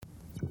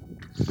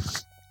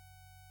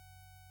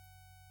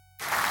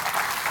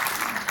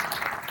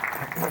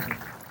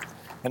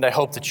And I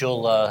hope that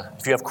you'll,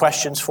 if you have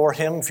questions for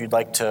him, if you'd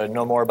like to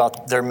know more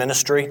about their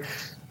ministry,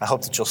 I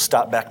hope that you'll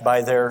stop back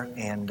by there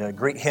and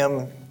greet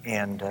him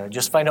and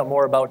just find out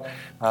more about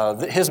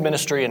his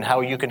ministry and how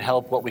you can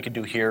help, what we can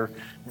do here,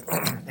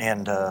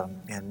 and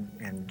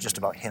just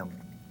about him.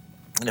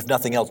 And if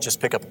nothing else, just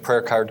pick up a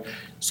prayer card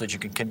so that you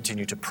can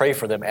continue to pray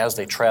for them as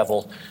they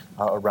travel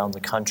around the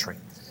country.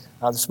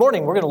 This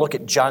morning, we're going to look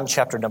at John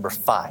chapter number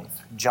 5.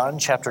 John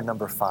chapter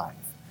number 5.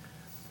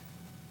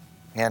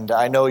 And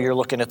I know you're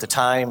looking at the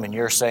time and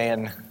you're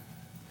saying,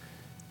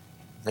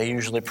 they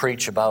usually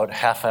preach about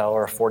half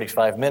hour,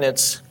 45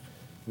 minutes.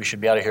 We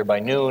should be out of here by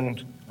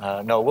noon.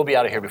 No, we'll be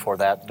out of here before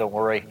that. Don't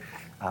worry.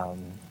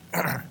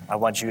 I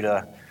want you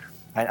to,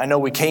 I know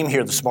we came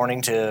here this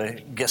morning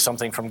to get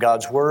something from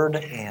God's Word,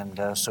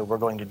 and so we're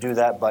going to do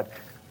that, but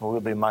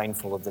we'll be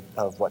mindful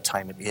of what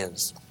time it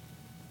is.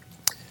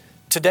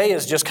 Today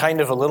is just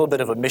kind of a little bit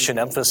of a mission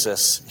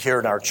emphasis here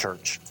in our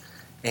church.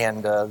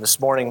 And this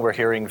morning we're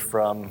hearing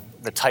from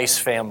the Tice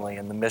family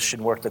and the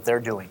mission work that they're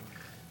doing.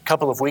 A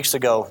couple of weeks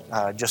ago,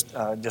 just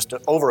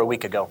over a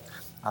week ago,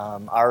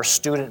 our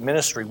student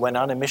ministry went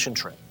on a mission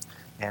trip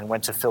and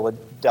went to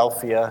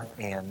Philadelphia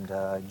and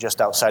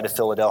just outside of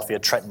Philadelphia,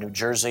 Trenton, New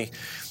Jersey,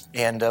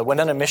 and went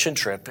on a mission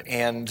trip.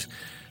 And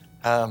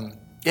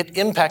it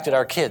impacted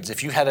our kids.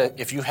 If you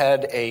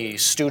had a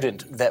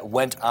student that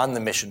went on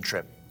the mission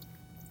trip,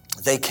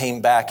 they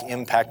came back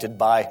impacted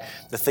by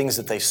the things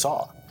that they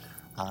saw.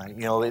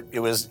 It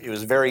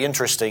was very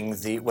interesting.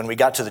 When we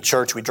got to the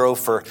church, we drove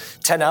for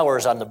 10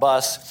 hours on the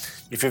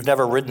bus. If you've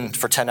never ridden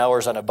for 10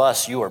 hours on a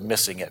bus, you are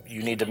missing it.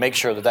 You need to make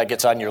sure that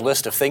gets on your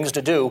list of things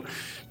to do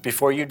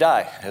before you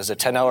die, as a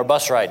 10-hour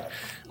bus ride.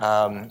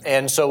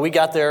 And so we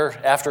got there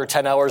after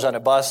 10 hours on a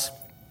bus,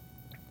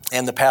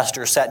 and the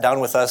pastor sat down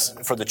with us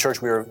for the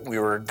church we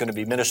were going to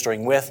be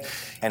ministering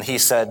with, and he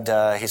said,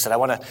 I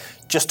want to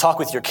just talk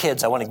with your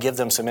kids. I want to give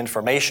them some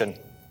information.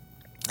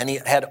 And he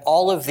had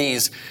all of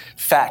these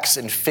facts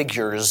and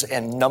figures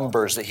and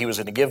numbers that he was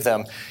going to give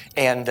them.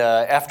 And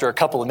after a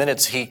couple of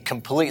minutes, he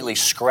completely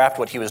scrapped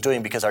what he was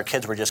doing because our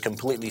kids were just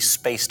completely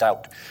spaced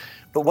out.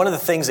 But one of the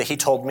things that he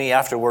told me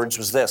afterwards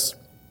was this.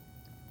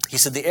 He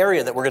said, the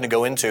area that we're going to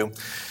go into,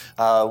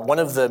 one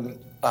of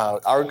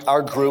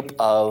our group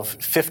of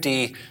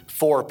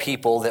 54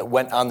 people that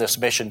went on this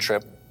mission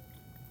trip,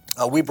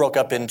 we broke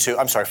up into,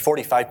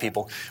 45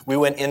 people. We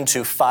went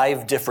into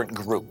 5 different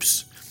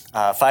groups.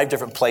 5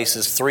 different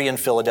places, 3 in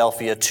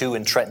Philadelphia, 2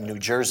 in Trenton, New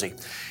Jersey.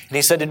 And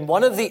he said, in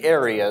one of the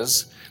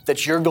areas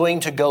that you're going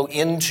to go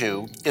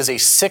into is a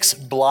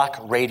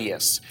 6-block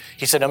radius.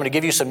 He said, I'm going to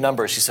give you some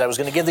numbers. He said, I was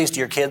going to give these to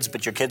your kids,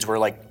 but your kids were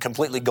like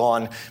completely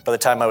gone by the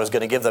time I was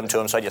going to give them to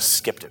them, so I just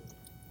skipped it.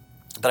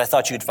 But I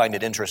thought you'd find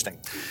it interesting.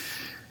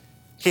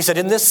 He said,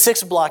 in this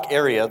 6-block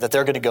area that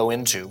they're going to go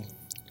into,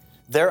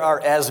 there are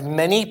as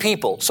many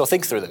people, so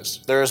think through this,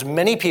 there are as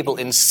many people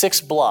in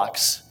 6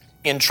 blocks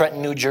in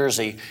Trenton, New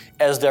Jersey,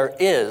 as there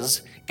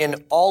is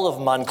in all of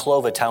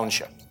Monclova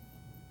Township.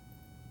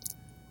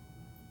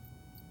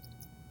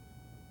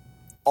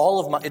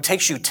 It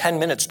takes you 10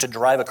 minutes to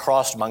drive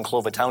across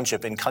Monclova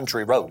Township in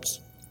country roads.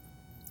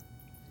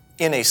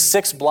 In a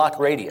 6-block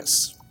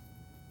radius,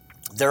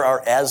 there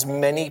are as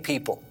many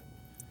people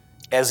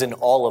as in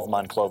all of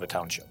Monclova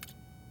Township.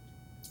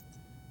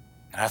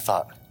 And I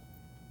thought,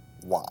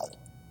 wow.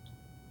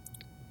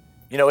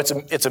 You know,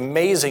 it's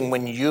amazing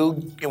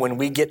when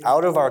we get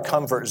out of our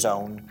comfort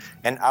zone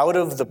and out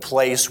of the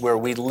place where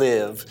we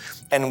live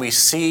and we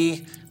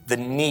see the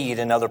need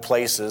in other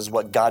places,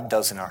 what God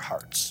does in our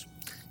hearts.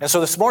 And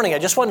so this morning, I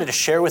just wanted to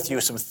share with you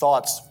some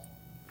thoughts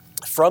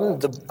from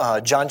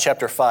the John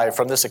chapter 5,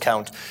 from this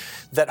account,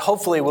 that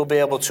hopefully we'll be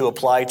able to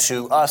apply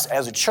to us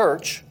as a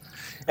church.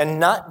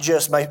 And not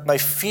just, my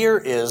fear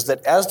is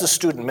that as the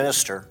student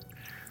minister,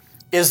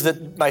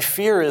 my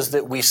fear is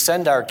that we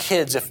send our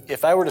kids,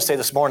 if I were to say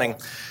this morning,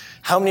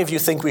 how many of you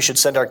think we should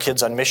send our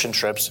kids on mission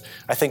trips?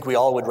 I think we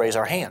all would raise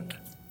our hand.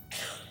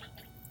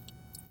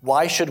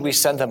 Why should we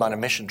send them on a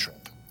mission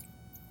trip?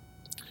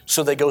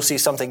 So they go see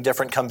something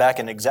different, come back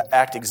and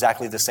act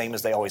exactly the same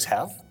as they always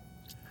have?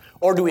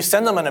 Or do we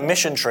send them on a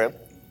mission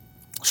trip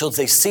so that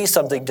they see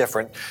something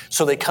different,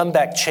 so they come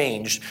back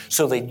changed,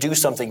 so they do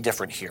something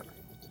different here?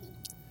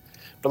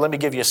 But let me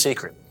give you a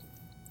secret.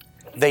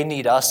 They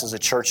need us as a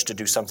church to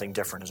do something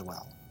different as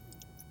well.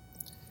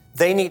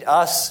 They need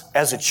us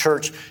as a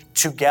church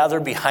to gather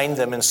behind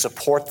them and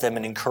support them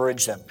and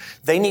encourage them.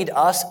 They need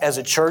us as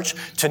a church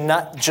to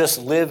not just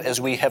live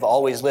as we have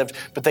always lived,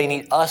 but they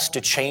need us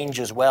to change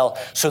as well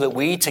so that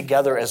we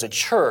together as a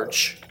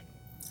church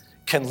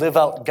can live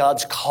out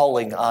God's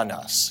calling on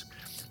us.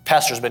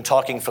 Pastor's been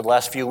talking for the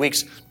last few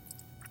weeks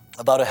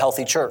about a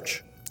healthy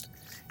church.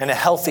 And a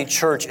healthy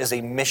church is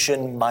a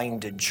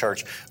mission-minded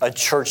church, a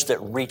church that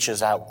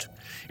reaches out.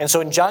 And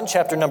so in John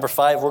chapter number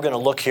 5, we're going to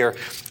look here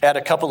at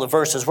a couple of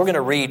verses. We're going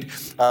to read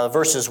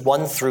verses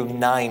 1 through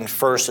 9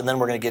 first, and then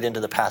we're going to get into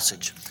the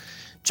passage.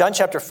 John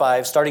chapter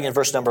 5, starting in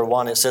verse number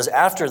 1, it says,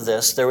 "After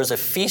this, there was a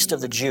feast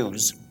of the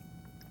Jews,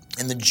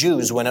 and the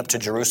Jews went up to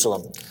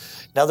Jerusalem.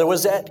 Now there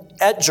was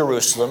at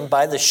Jerusalem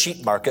by the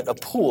sheep market a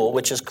pool,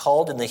 which is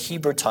called in the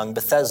Hebrew tongue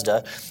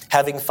Bethesda,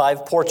 having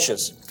 5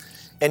 porches.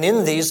 And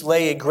in these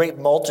lay a great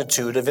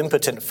multitude of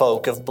impotent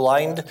folk, of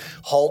blind,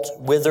 halt,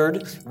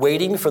 withered,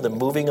 waiting for the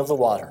moving of the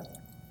water.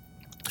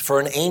 For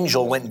an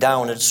angel went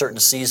down at a certain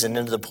season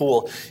into the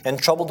pool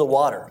and troubled the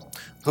water.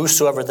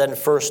 Whosoever then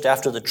first,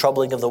 after the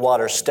troubling of the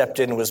water, stepped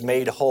in was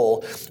made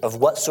whole of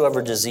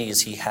whatsoever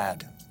disease he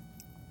had.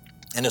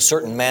 And a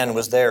certain man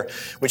was there,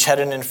 which had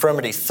an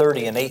infirmity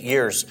 38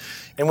 years.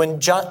 And when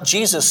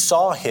Jesus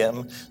saw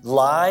him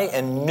lie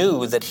and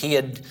knew that he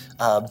had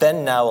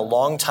been now a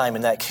long time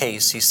in that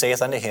case, he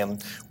saith unto him,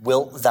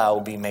 Wilt thou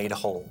be made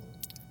whole?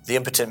 The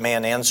impotent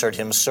man answered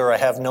him, Sir, I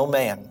have no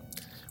man,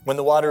 when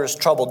the water is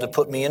troubled, to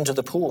put me into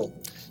the pool.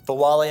 But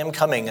while I am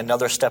coming,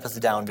 another steppeth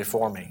down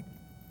before me.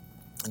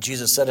 And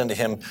Jesus said unto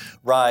him,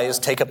 Rise,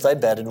 take up thy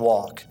bed, and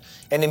walk.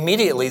 And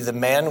immediately the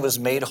man was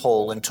made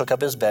whole, and took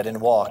up his bed and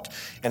walked.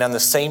 And on the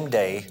same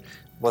day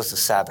was the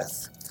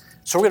Sabbath.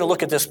 So we're going to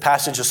look at this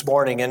passage this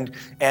morning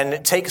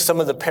and take some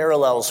of the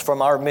parallels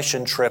from our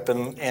mission trip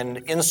and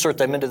insert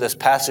them into this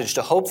passage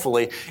to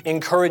hopefully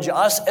encourage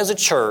us as a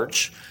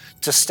church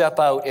to step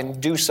out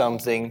and do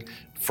something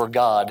for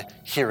God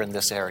here in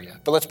this area.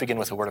 But let's begin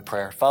with a word of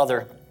prayer.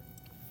 Father,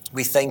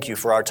 we thank you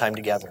for our time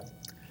together.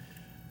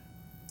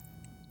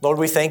 Lord,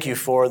 we thank you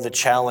for the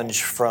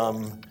challenge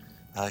from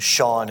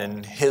Sean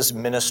and his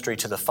ministry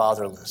to the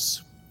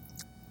fatherless.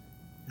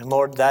 And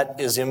Lord, that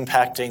is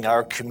impacting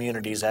our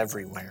communities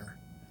everywhere.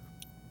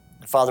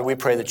 And Father, we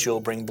pray that you'll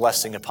bring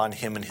blessing upon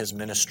him and his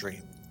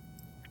ministry.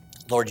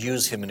 Lord,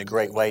 use him in a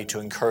great way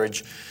to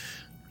encourage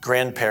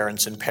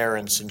grandparents and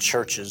parents and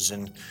churches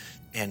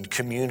and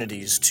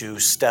communities to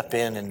step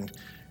in and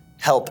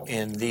help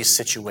in these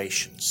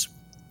situations.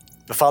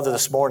 But Father,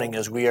 this morning,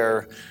 as we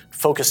are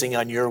focusing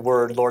on your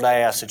word, Lord, I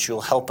ask that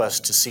you'll help us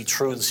to see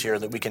truths here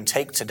that we can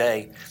take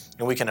today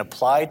and we can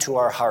apply to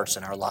our hearts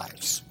and our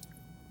lives.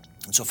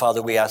 And so,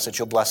 Father, we ask that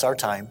you'll bless our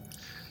time.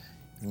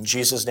 In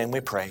Jesus' name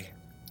we pray.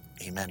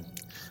 Amen.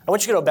 I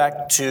want you to go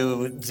back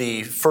to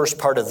the first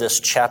part of this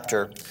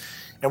chapter.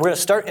 And we're going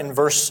to start in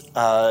verse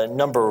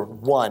number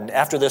 1.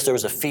 After this, there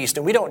was a feast.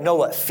 And we don't know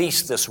what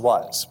feast this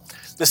was.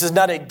 This is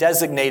not a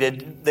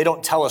designated, they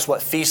don't tell us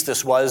what feast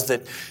this was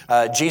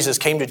that Jesus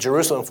came to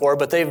Jerusalem for.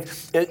 But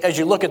as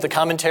you look at the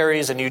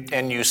commentaries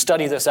and you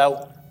study this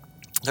out,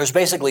 there's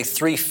basically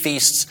 3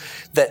 feasts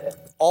that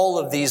all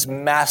of these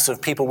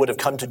massive people would have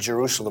come to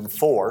Jerusalem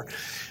for.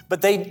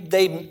 But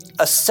they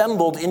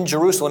assembled in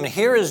Jerusalem.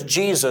 Here is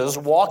Jesus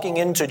walking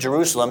into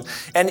Jerusalem.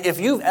 And if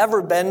you've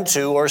ever been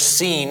to or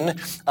seen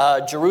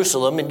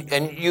Jerusalem,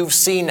 and you've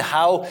seen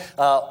how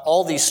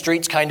all these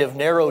streets kind of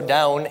narrow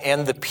down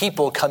and the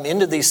people come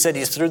into these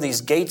cities through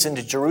these gates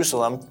into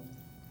Jerusalem,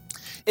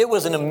 it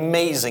was an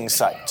amazing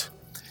sight.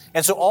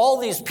 And so all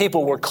these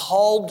people were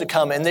called to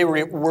come, and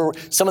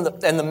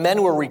the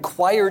men were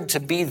required to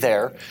be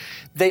there.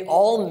 They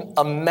all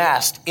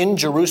amassed in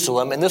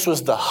Jerusalem, and this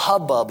was the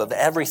hubbub of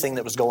everything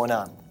that was going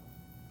on.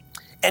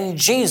 And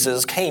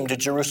Jesus came to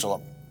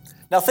Jerusalem.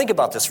 Now think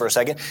about this for a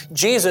second.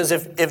 Jesus,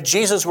 if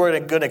Jesus were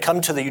going to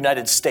come to the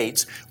United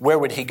States, where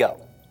would he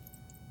go?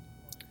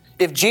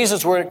 If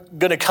Jesus were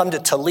going to come to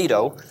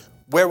Toledo,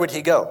 where would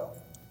he go?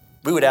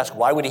 We would ask,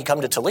 why would he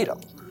come to Toledo?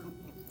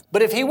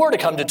 But if he were to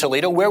come to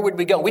Toledo, where would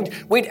we go?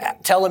 We'd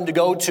tell him to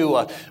go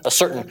to a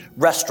certain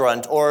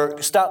restaurant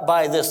or stop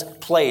by this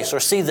place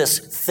or see this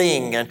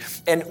thing.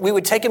 And we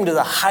would take him to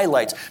the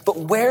highlights. But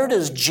where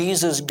does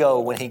Jesus go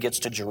when he gets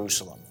to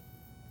Jerusalem?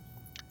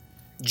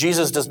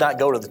 Jesus does not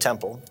go to the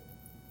temple.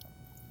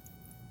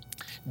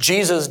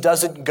 Jesus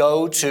doesn't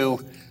go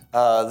to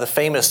the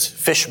famous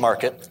fish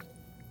market.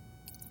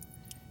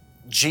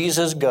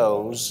 Jesus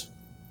goes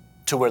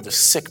to where the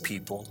sick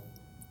people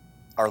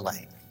are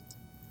laying.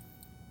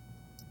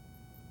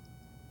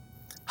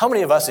 How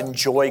many of us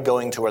enjoy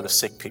going to where the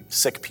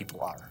sick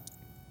people are?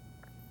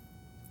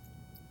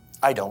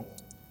 I don't.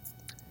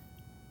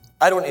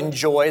 I don't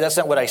enjoy, that's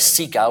not what I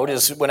seek out,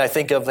 is when I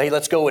think of, hey,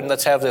 let's go and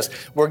let's have this,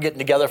 we're getting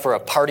together for a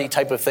party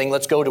type of thing,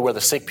 let's go to where the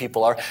sick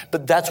people are.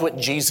 But that's what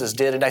Jesus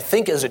did. And I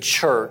think as a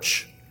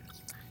church,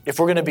 if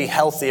we're going to be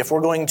healthy, if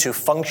we're going to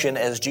function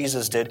as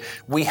Jesus did,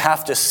 we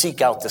have to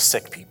seek out the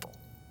sick people.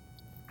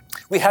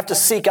 We have to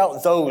seek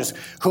out those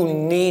who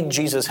need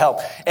Jesus' help.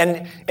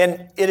 And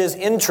it is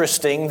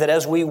interesting that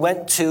as we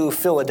went to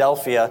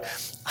Philadelphia,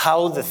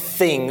 how the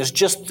things,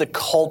 just the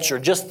culture,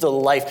 just the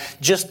life,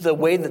 just the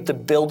way that the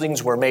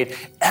buildings were made,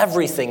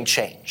 everything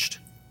changed.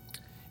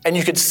 And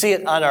you could see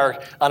it on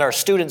our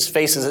students'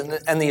 faces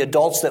and the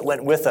adults that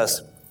went with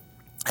us.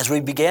 As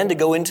we began to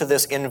go into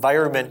this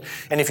environment,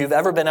 and if you've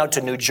ever been out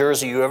to New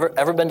Jersey, you've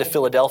ever been to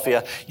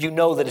Philadelphia, you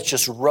know that it's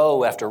just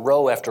row after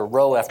row after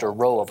row after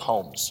row of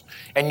homes.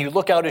 And you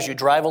look out as you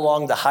drive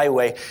along the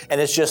highway, and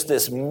it's just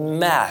this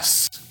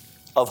mass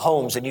of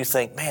homes, and you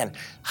think, man,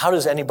 how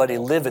does anybody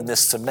live in this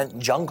cement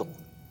jungle?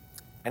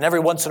 And every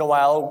once in a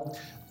while,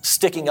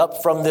 sticking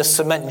up from this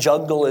cement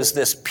jungle is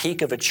this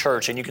peak of a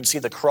church, and you can see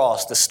the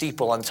cross, the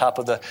steeple on top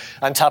of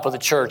the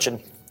church,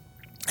 and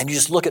And you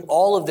just look at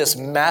all of this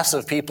mass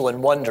of people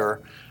and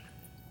wonder,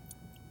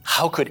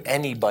 how could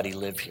anybody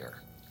live here?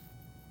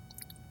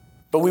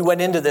 But we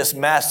went into this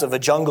mass of a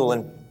jungle,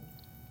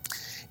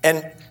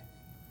 and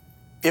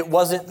it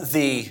wasn't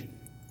the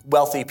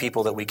wealthy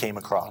people that we came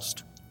across.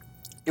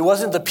 It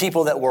wasn't the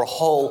people that were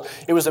whole.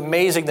 It was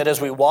amazing that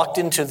as we walked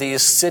into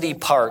these city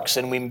parks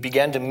and we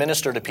began to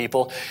minister to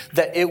people,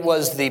 that it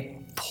was the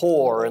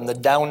poor and the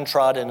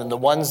downtrodden and the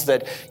ones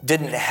that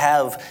didn't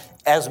have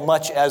as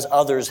much as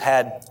others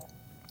had.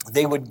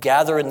 They would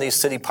gather in these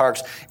city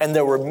parks, and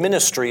there were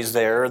ministries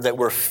there that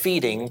were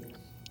feeding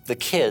the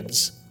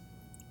kids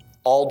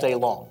all day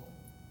long.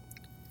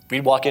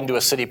 We'd walk into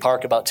a city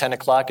park about 10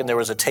 o'clock, and there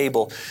was a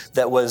table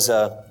that was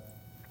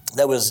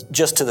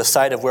just to the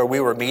side of where we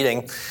were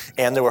meeting,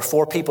 and there were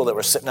 4 people that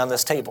were sitting on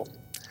this table.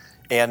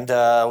 And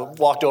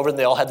walked over, and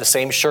they all had the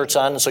same shirts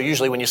on. So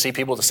usually when you see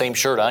people with the same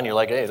shirt on, you're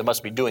like, hey, they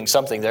must be doing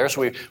something there.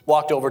 So we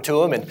walked over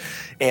to them,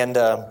 and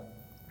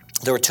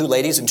there were 2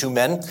 ladies and 2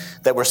 men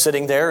that were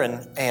sitting there,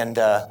 and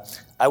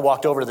I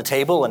walked over to the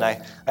table, and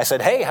I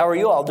said, hey, how are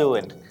you all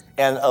doing?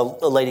 And a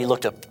lady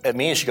looked up at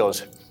me, and she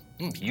goes,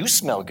 you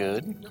smell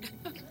good.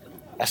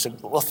 I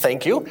said, well,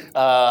 thank you.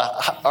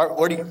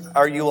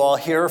 Are you all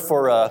here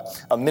for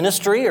a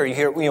ministry? Or are you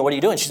here, what are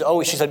you doing?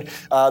 She said,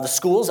 the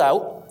school's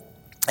out.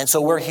 And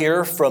so we're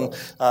here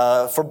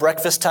for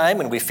breakfast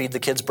time, and we feed the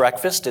kids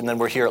breakfast. And then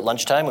we're here at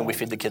lunchtime, and we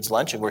feed the kids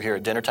lunch. And we're here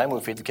at dinner time, and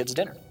we feed the kids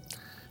dinner.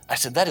 I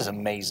said, that is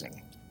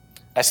amazing.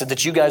 I said,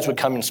 that you guys would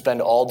come and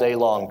spend all day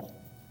long.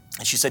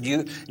 And she said,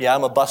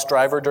 I'm a bus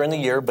driver during the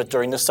year, but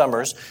during the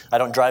summers, I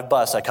don't drive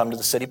bus. I come to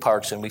the city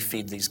parks, and we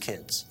feed these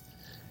kids.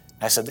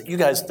 I said, you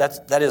guys,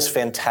 that is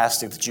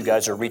fantastic that you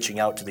guys are reaching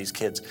out to these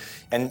kids.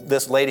 And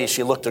this lady,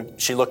 she looked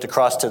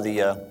across to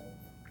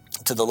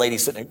the lady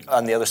sitting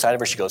on the other side of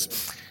her. She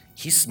goes,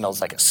 he smells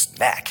like a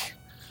snack.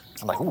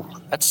 I'm like, ooh,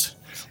 that's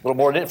a little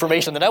more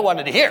information than I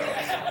wanted to hear.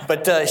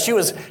 But she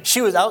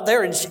was out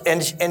there,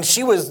 and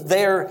she was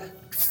there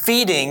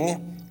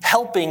feeding,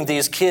 helping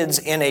these kids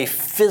in a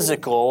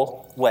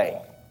physical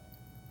way.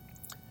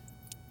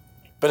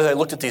 But as I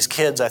looked at these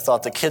kids, I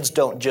thought the kids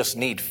don't just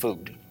need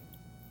food.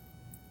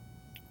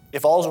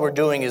 If all we're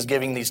doing is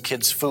giving these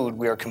kids food,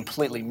 we are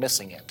completely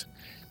missing it.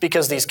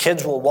 Because these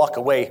kids will walk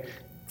away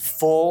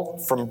full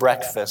from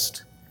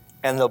breakfast,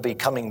 and they'll be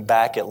coming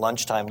back at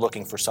lunchtime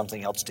looking for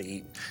something else to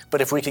eat.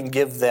 But if we can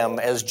give them,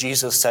 as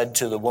Jesus said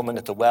to the woman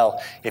at the well,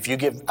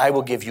 I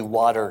will give you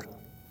water,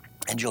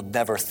 and you'll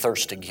never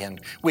thirst again.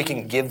 We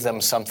can give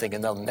them something,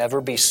 and they'll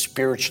never be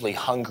spiritually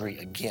hungry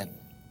again.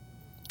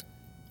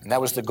 And that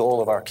was the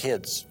goal of our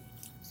kids.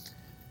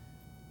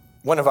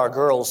 One of our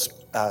girls,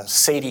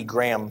 Sadie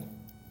Graham,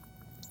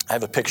 I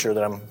have a picture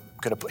that I'm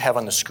going to have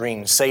on the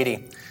screen.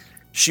 Sadie,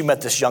 she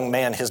met this young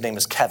man. His name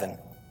is Kevin.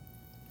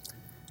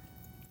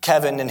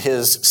 Kevin and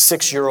his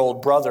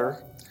 6-year-old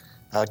brother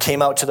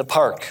came out to the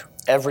park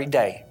every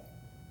day.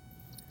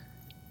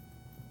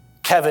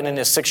 Kevin and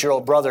his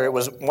 6-year-old brother, it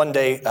was one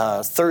day,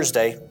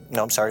 Wednesday.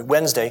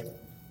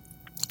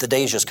 The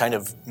days just kind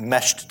of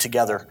meshed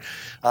together.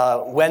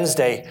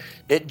 Wednesday,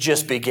 it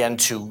just began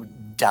to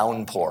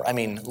downpour. I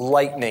mean,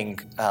 lightning.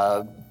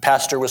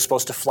 Pastor was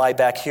supposed to fly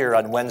back here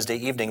on Wednesday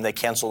evening. They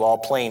canceled all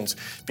planes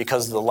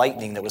because of the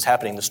lightning that was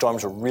happening. The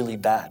storms were really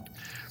bad.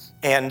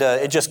 And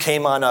it just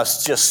came on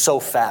us just so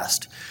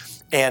fast.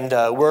 And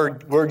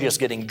we're just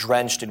getting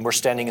drenched, and we're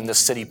standing in this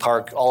city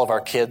park, all of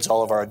our kids,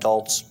 all of our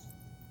adults.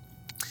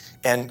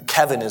 And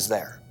Kevin is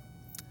there.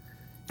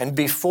 And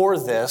before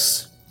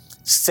this,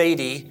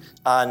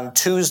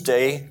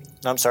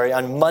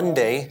 on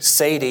Monday,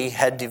 Sadie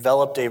had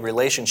developed a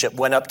relationship,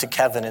 went up to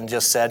Kevin and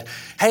just said,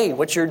 hey,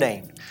 what's your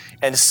name?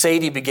 And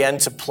Sadie began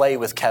to play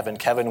with Kevin.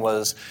 Kevin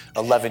was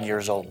 11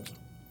 years old.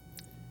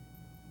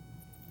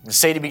 And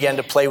Sadie began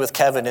to play with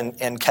Kevin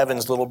and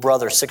Kevin's little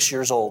brother, 6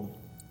 years old.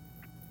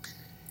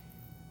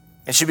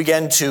 And she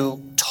began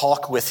to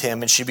talk with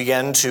him, and she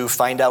began to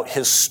find out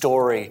his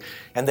story.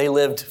 And they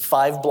lived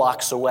 5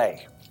 blocks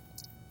away.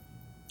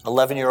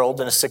 11-year-old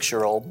and a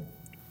 6-year-old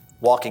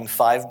walking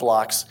 5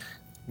 blocks,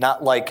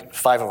 not like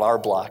 5 of our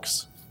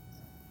blocks.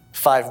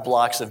 5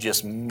 blocks of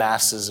just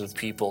masses of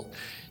people.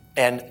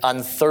 And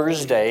on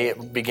Thursday,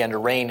 it began to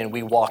rain, and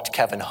we walked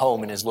Kevin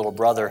home and his little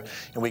brother.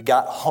 And we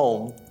got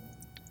home,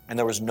 and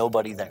there was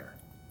nobody there.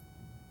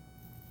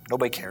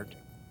 Nobody cared.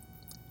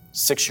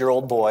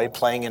 6-year-old boy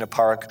playing in a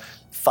park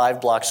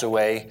 5 blocks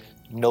away,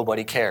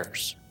 nobody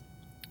cares.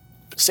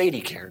 But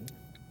Sadie cared.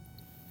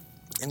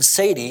 And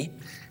Sadie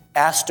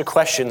asked a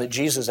question that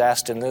Jesus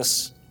asked in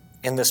this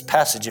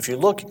passage. If you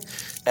look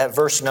at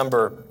verse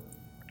number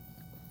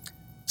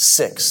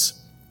 6,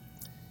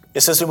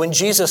 it says that when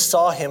Jesus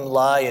saw him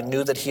lie and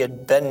knew that he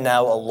had been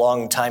now a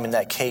long time in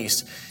that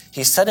case,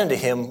 he said unto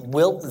him,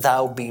 wilt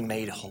thou be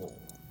made whole?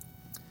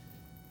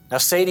 Now,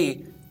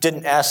 Sadie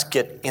didn't ask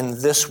it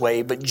in this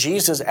way, but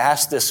Jesus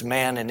asked this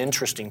man an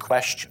interesting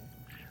question.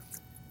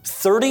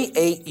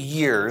 38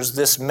 years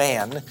this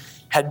man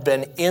had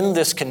been in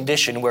this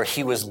condition where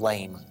he was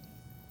lame.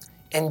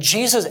 And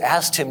Jesus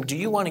asked him, do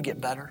you want to get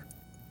better?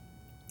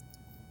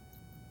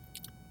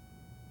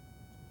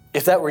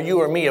 If that were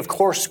you or me, of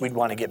course we'd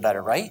want to get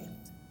better, right?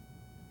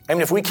 I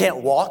mean, if we can't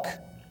walk,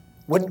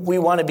 wouldn't we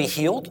want to be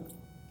healed?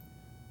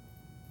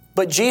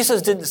 But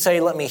Jesus didn't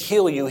say, let me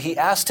heal you. He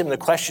asked him the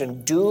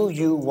question, do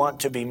you want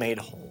to be made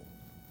whole?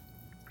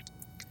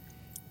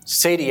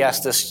 Sadie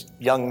asked this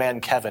young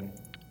man, Kevin,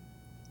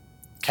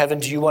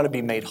 do you want to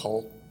be made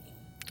whole?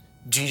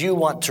 Do you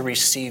want to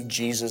receive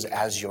Jesus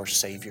as your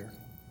Savior?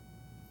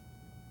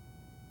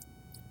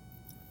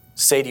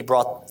 Sadie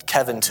brought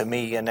Kevin to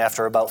me, and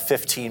after about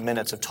 15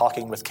 minutes of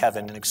talking with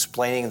Kevin and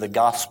explaining the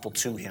gospel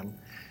to him,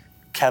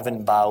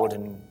 Kevin bowed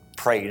and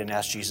prayed and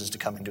asked Jesus to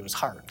come into his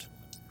heart.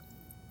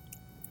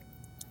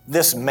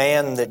 This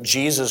man that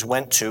Jesus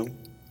went to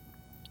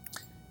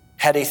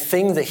had a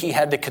thing that he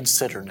had to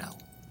consider now.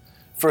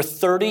 For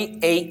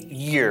 38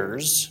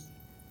 years,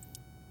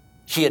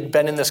 he had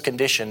been in this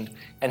condition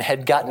and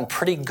had gotten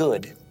pretty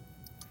good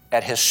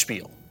at his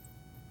spiel.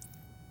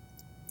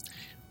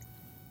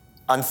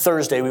 On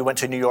Thursday, we went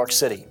to New York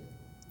City.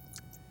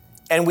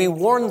 And we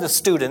warned the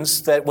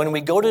students that when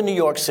we go to New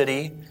York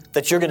City,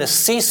 that you're going to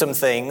see some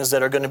things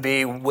that are going to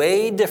be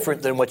way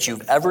different than what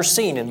you've ever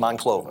seen in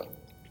Monclova.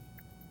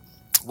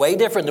 Way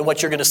different than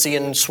what you're going to see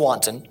in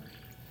Swanton.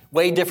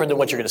 Way different than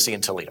what you're going to see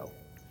in Toledo.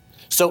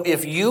 So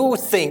if you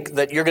think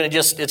that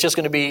it's just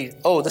going to be,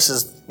 oh, this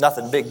is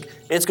nothing big,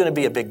 it's going to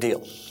be a big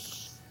deal.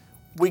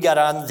 We got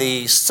on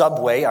the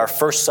subway, our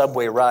first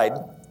subway ride,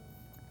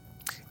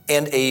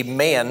 and a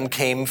man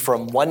came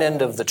from one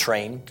end of the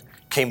train,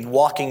 came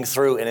walking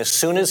through, and as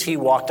soon as he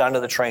walked onto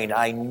the train,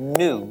 I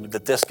knew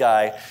that this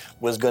guy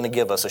was going to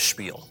give us a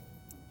spiel.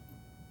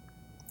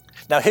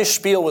 Now, his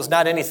spiel was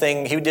not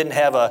anything, he didn't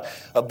have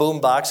a boom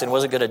box and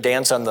wasn't going to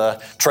dance on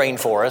the train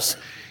for us.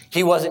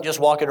 He wasn't just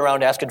walking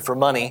around asking for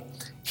money.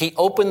 He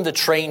opened the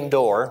train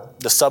door,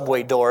 the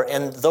subway door,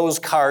 and those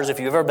cars, if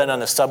you've ever been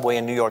on a subway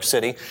in New York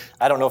City,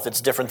 I don't know if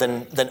it's different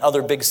than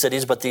other big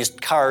cities, but these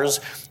cars,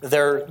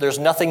 there's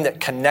nothing that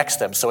connects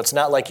them. So it's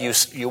not like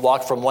you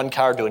walk from one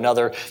car to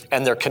another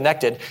and they're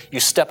connected.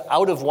 You step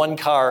out of one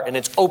car and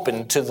it's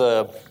open to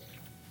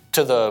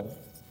the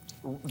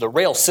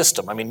rail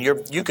system. I mean,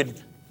 you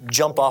could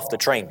jump off the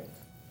train.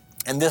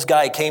 And this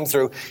guy came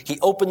through, he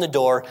opened the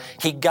door,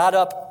 he got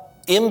up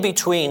in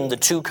between the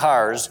two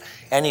cars,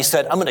 and he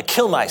said, I'm going to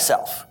kill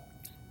myself.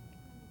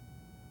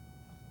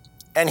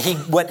 And he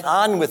went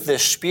on with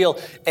this spiel,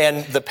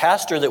 and the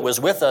pastor that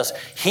was with us,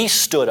 he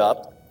stood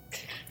up.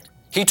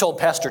 He told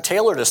Pastor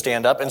Taylor to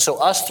stand up, and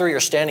so us three are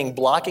standing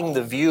blocking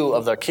the view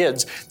of their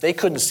kids. They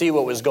couldn't see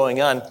what was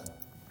going on.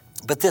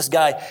 But this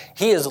guy,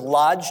 he is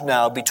lodged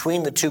now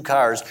between the two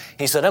cars.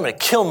 He said, I'm going to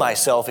kill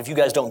myself if you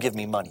guys don't give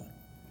me money.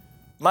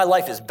 My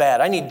life is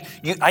bad. I need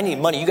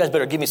money. You guys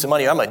better give me some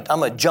money.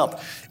 I'm a jump.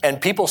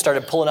 And people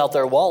started pulling out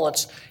their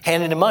wallets,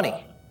 handing him money.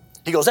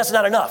 He goes, that's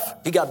not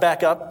enough. He got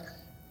back up,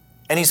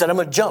 and he said, I'm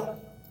going to jump.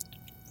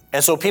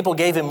 And so people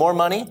gave him more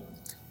money.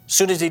 As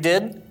soon as he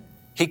did,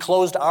 he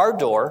closed our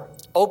door,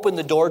 opened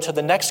the door to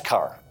the next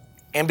car,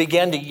 and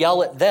began to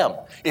yell at them.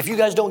 If you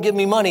guys don't give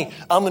me money,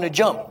 I'm going to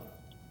jump.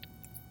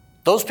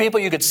 Those people,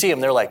 you could see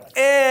them. They're like,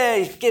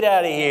 hey, get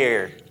out of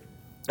here.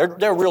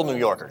 They're real New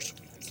Yorkers.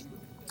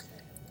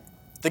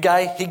 The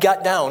guy, he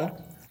got down,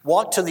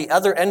 walked to the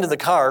other end of the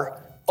car,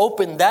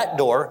 opened that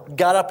door,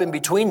 got up in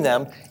between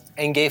them,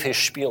 and gave his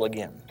spiel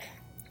again.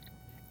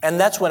 And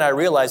that's when I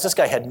realized this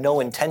guy had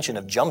no intention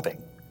of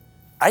jumping.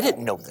 I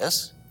didn't know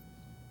this.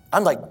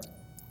 I'm like,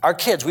 our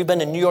kids, we've been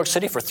in New York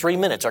City for 3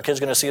 minutes. Our kid's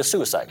going to see a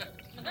suicide.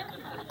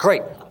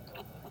 Great.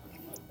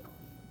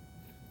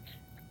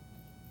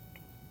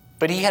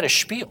 But he had a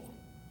spiel.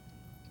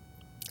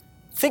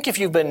 Think if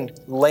you've been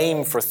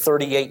lame for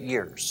 38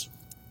 years.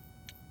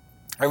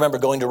 I remember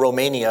going to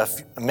Romania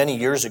many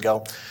years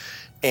ago,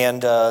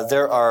 and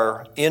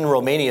in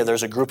Romania,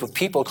 there's a group of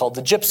people called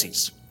the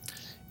Gypsies.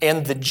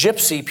 And the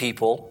Gypsy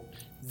people,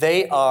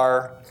 they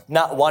are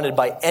not wanted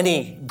by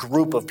any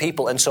group of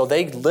people, and so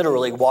they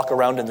literally walk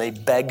around and they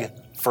beg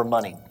for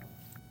money.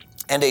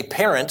 And a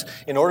parent,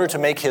 in order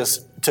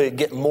to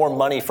get more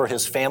money for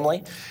his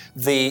family,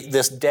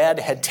 this dad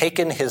had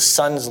taken his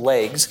son's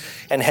legs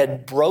and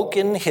had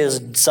broken his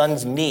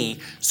son's knee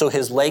so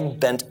his leg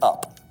bent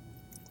up.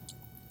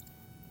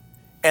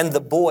 And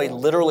the boy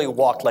literally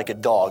walked like a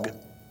dog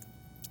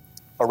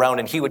around,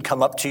 and he would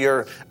come up to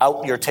your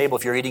table.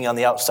 If you're eating on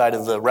the outside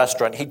of the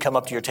restaurant, he'd come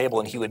up to your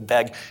table and he would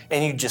beg,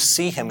 and you'd just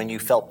see him and you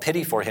felt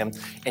pity for him,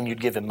 and you'd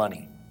give him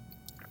money.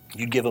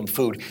 You'd give him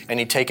food, and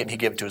he'd take it and he'd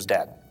give it to his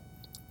dad.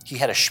 He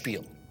had a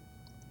spiel.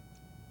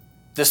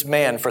 This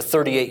man for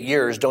 38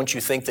 years, don't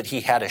you think that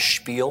he had a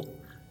spiel?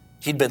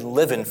 He'd been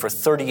living for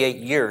 38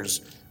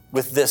 years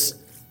with this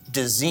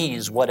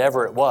disease,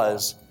 whatever it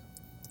was.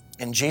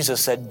 And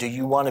Jesus said, do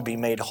you want to be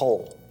made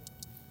whole?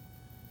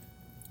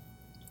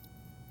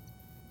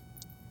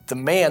 The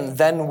man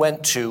then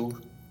went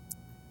to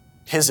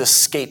his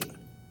escape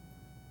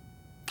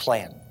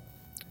plan.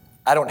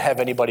 I don't have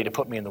anybody to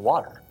put me in the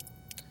water.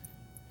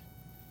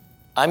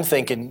 I'm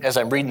thinking, as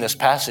I'm reading this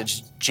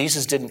passage,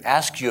 Jesus didn't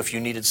ask you if you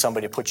needed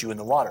somebody to put you in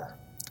the water.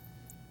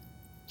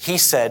 He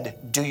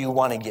said, do you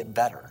want to get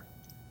better?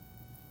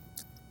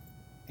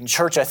 And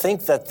church, I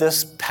think that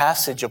this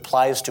passage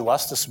applies to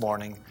us this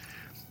morning.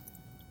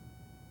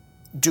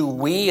 Do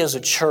we as a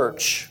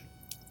church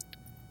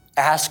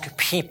ask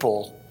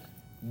people,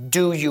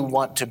 do you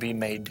want to be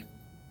made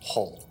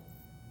whole?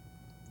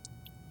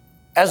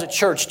 As a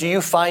church, do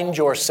you find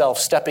yourself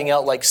stepping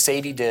out like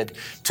Sadie did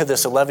to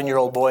this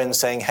 11-year-old boy and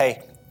saying,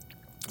 hey,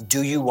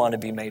 do you want to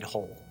be made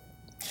whole?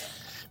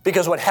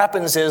 Because what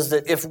happens is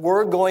that if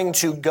we're going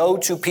to go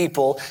to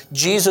people,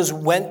 Jesus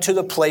went to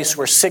the place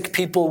where sick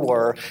people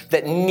were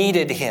that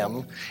needed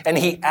him, and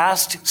he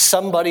asked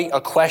somebody a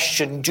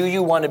question, do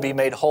you want to be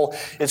made whole?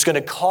 It's going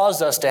to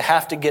cause us to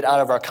have to get out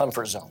of our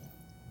comfort zone.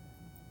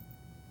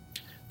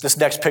 This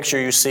next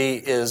picture you see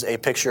is a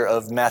picture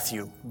of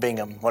Matthew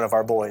Bingham, one of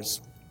our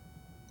boys.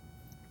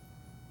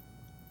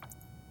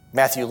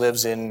 Matthew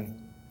lives in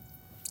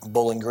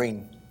Bowling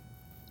Green.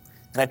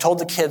 And I told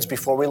the kids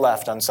before we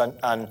left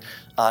on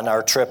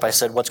our trip, I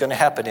said, what's going to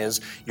happen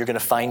is you're going to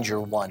find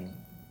your one.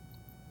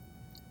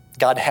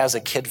 God has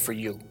a kid for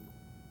you.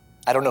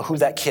 I don't know who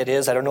that kid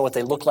is. I don't know what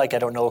they look like. I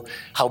don't know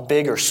how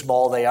big or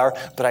small they are,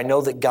 but I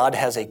know that God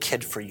has a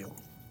kid for you.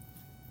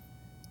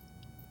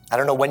 I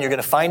don't know when you're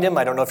going to find him.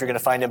 I don't know if you're going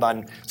to find him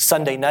on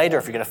Sunday night or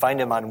if you're going to find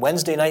him on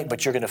Wednesday night,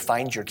 but you're going to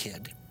find your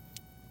kid.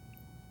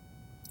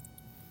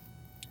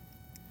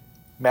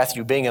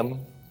 Matthew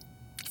Bingham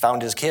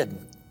found his kid.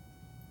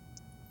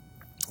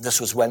 This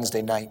was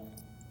Wednesday night,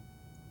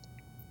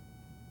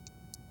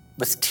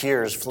 with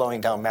tears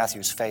flowing down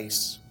Matthew's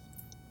face.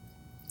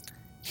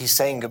 He's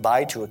saying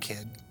goodbye to a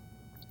kid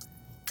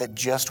that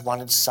just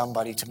wanted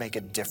somebody to make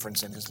a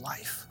difference in his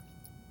life.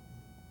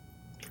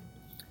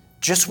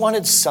 Just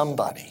wanted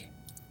somebody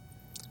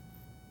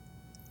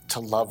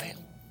to love him.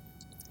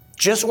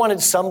 Just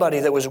wanted somebody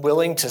that was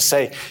willing to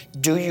say,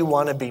 do you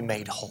want to be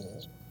made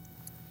whole?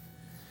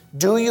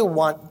 Do you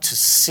want to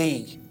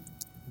see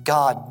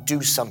God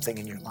do something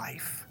in your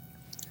life?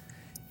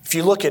 If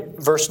you look at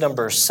verse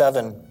number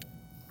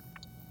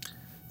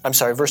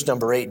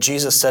 8,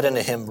 Jesus said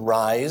unto him,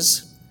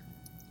 rise,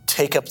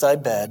 take up thy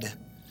bed,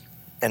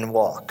 and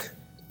walk.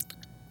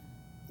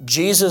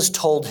 Jesus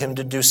told him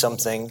to do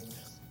something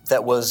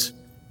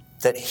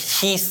that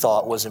he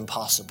thought was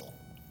impossible.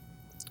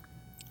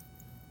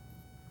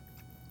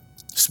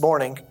 This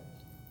morning,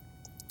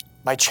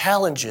 my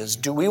challenge is,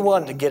 do we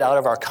want to get out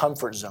of our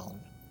comfort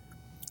zone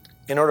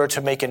in order to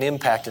make an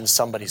impact in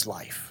somebody's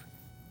life?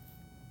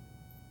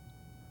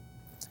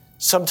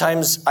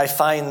 Sometimes I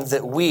find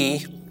that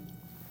we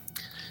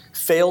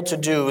fail to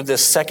do the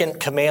second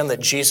command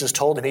that Jesus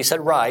told him. He said,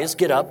 rise,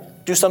 get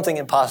up, do something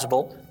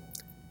impossible.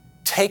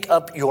 Take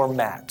up your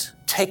mat.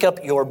 Take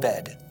up your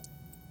bed.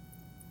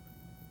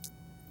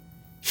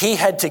 He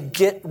had to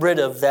get rid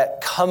of that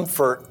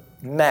comfort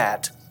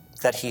mat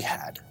that he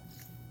had.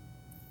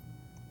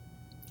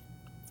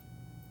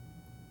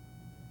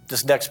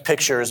 This next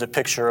picture is a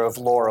picture of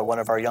Laura, one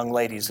of our young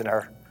ladies in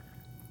our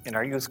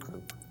youth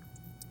group.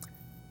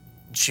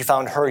 She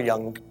found her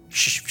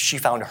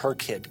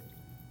kid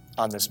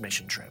on this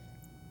mission trip.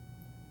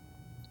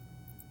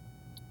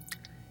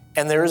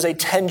 And there is a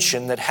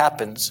tension that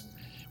happens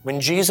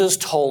when Jesus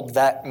told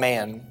that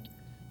man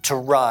to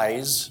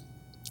rise,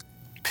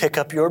 pick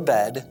up your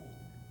bed,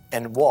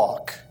 and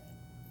walk.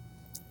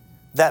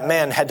 That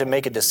man had to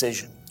make a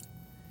decision.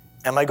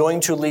 Am I going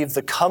to leave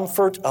the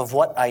comfort of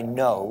what I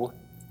know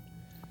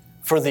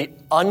for the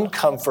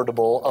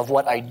uncomfortable of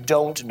what I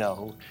don't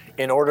know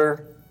in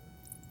order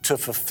to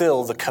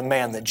fulfill the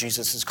command that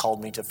Jesus has called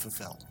me to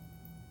fulfill?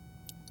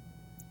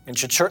 In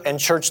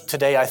church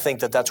today, I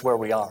think that that's where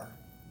we are.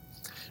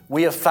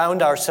 We have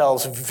found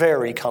ourselves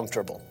very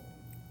comfortable.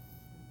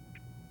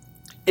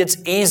 It's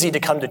easy to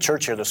come to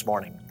church here this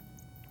morning.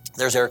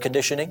 There's air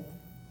conditioning.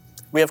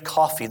 We have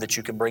coffee that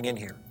you can bring in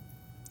here.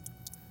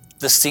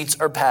 The seats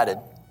are padded.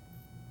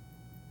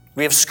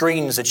 We have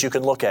screens that you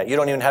can look at. You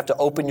don't even have to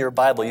open your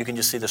Bible. You can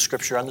just see the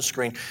scripture on the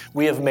screen.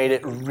 We have made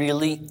it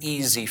really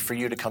easy for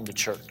you to come to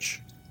church.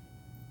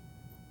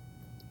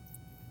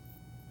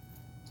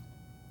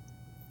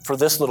 For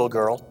this little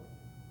girl,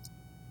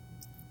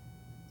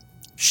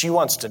 she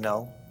wants to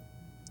know,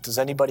 does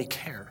anybody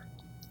care?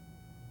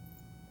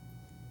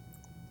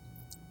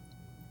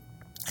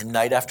 And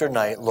night after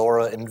night,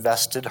 Laura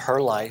invested her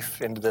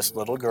life into this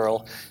little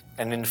girl,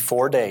 and in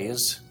 4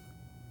 days,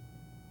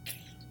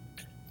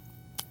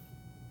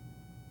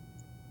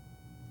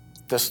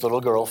 this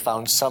little girl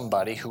found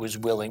somebody who was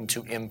willing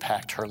to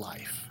impact her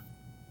life.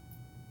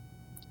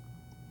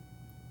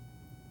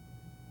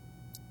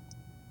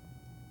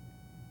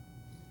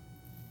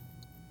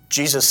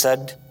 Jesus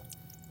said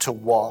to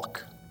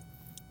walk.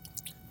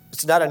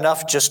 It's not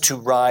enough just to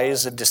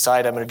rise and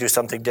decide I'm going to do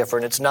something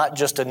different. It's not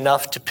just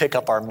enough to pick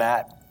up our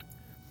mat.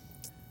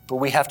 But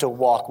we have to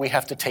walk. We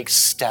have to take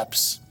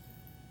steps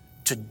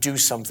to do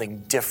something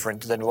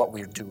different than what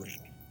we're doing.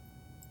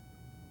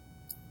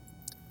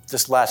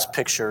 This last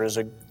picture is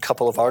a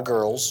couple of our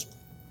girls.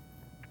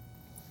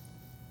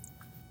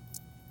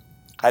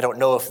 I don't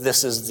know if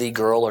this is the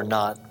girl or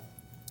not.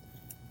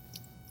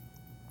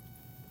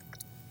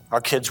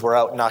 Our kids were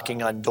out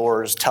knocking on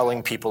doors,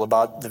 telling people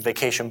about the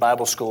vacation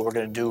Bible school we're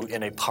going to do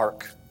in a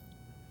park.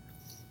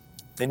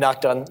 They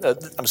knocked on,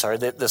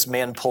 this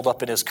man pulled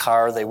up in his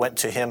car. They went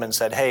to him and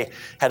said, hey,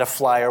 had a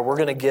flyer.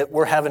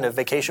 We're having a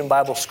vacation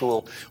Bible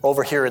school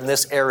over here in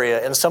this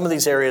area. And some of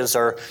these areas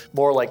are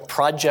more like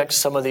projects.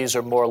 Some of these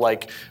are more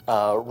like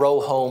row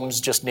homes,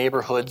 just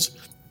neighborhoods.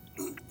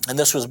 And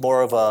this was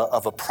more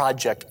of a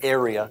project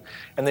area.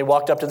 And they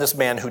walked up to this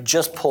man who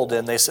just pulled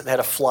in. They had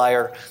a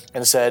flyer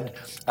and said,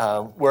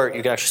 you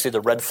can actually see the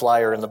red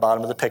flyer in the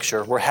bottom of the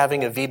picture. We're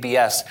having a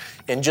VBS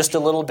in just a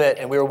little bit,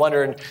 and we were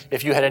wondering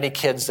if you had any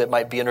kids that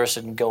might be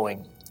interested in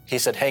going. He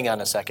said, hang on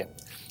a second.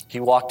 He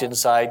walked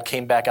inside,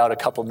 came back out a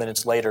couple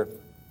minutes later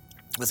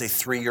with a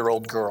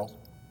 3-year-old girl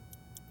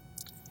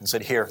and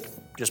said, here,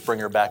 just bring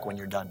her back when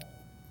you're done.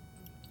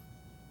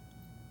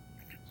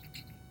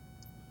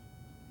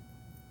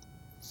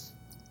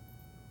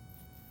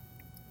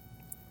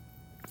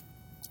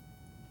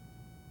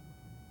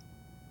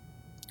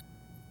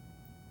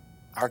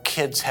 Our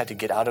kids had to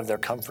get out of their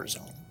comfort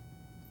zone.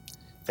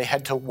 They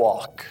had to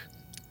walk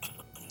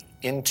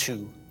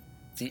into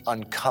the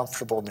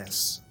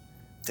uncomfortableness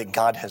that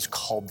God has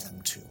called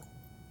them to.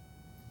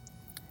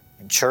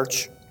 In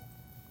church,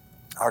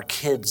 our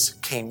kids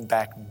came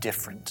back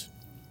different.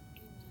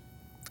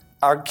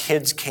 Our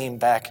kids came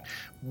back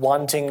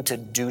wanting to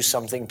do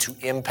something to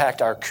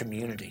impact our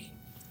community,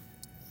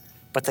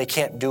 but they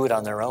can't do it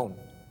on their own.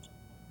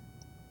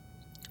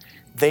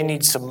 They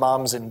need some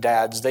moms and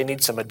dads. They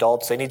need some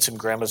adults. They need some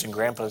grandmas and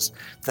grandpas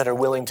that are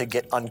willing to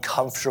get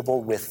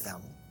uncomfortable with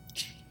them.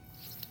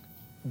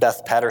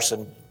 Beth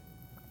Patterson,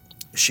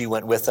 she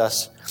went with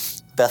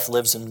us. Beth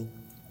lives in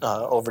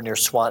over near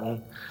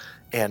Swanton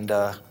and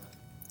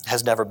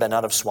has never been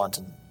out of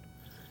Swanton.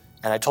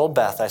 And I told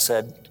Beth, I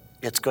said,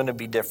 it's going to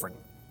be different.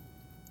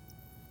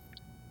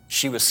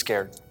 She was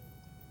scared.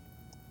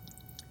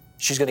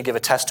 She's going to give a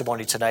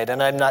testimony tonight,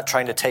 and I'm not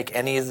trying to take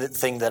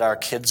anything that our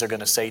kids are going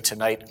to say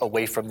tonight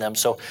away from them.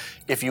 So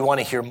if you want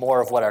to hear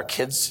more of what our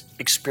kids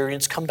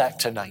experience, come back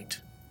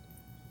tonight.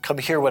 Come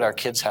hear what our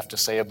kids have to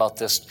say about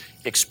this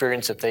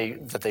experience that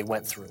they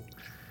went through.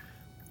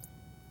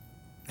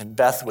 And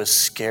Beth was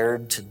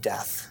scared to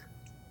death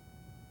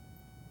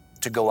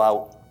to go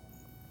out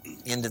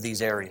into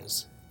these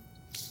areas.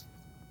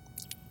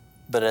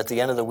 But at the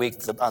end of the week,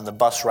 on the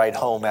bus ride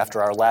home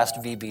after our last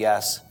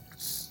VBS,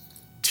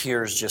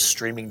 tears just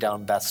streaming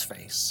down Beth's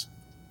face.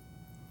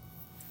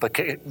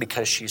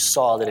 Because she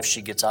saw that if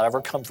she gets out of her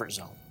comfort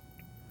zone,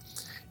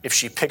 if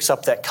she picks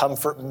up that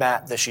comfort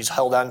mat that she's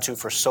held onto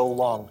for so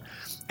long,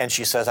 and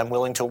she says, I'm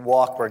willing to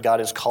walk where God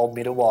has called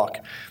me to walk,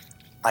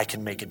 I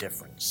can make a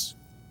difference.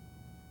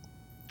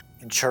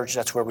 In church,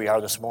 that's where we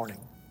are this morning.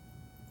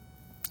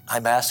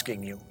 I'm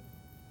asking you,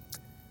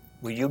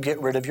 will you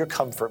get rid of your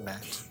comfort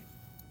mat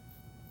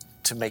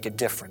to make a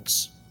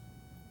difference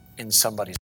in somebody's